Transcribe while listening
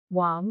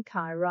Wang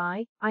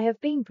Kai. I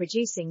have been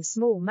producing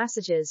small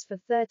massages for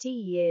 30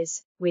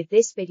 years. With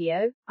this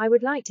video, I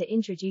would like to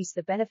introduce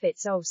the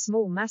benefits of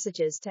small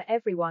massages to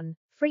everyone.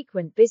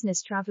 Frequent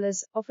business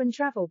travelers often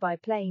travel by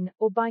plane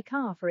or by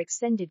car for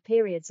extended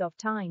periods of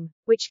time,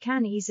 which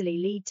can easily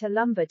lead to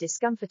lumbar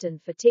discomfort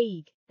and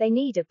fatigue. They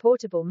need a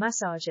portable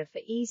massager for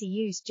easy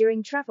use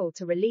during travel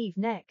to relieve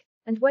neck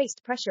and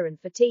waist pressure and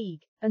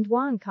fatigue, and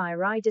Wang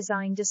Kai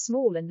designed a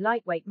small and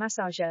lightweight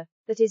massager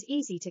that is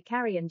easy to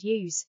carry and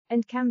use,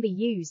 and can be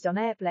used on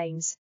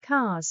airplanes,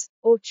 cars,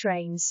 or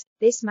trains.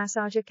 This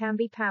massager can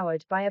be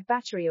powered by a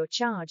battery or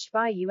charged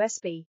via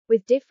USB,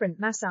 with different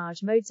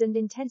massage modes and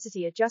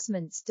intensity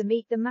adjustments to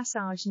meet the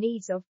massage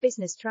needs of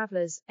business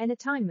travelers,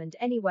 anytime and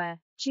anywhere.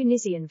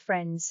 Tunisian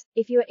friends,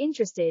 if you are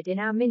interested in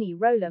our mini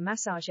roller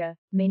massager,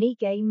 mini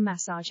game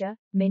massager,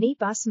 mini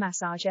bus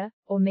massager,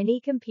 or mini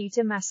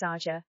computer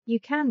massager, you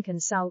can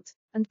consult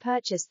and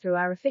purchase through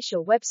our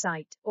official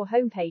website or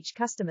homepage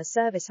customer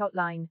service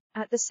hotline.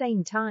 At the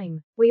same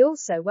time, we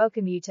also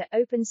welcome you to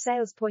open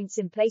sales points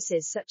in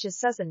places such as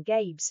Southern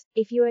Gabes.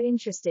 If you are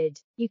interested,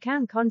 you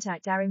can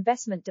contact our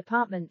investment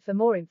department for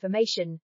more information.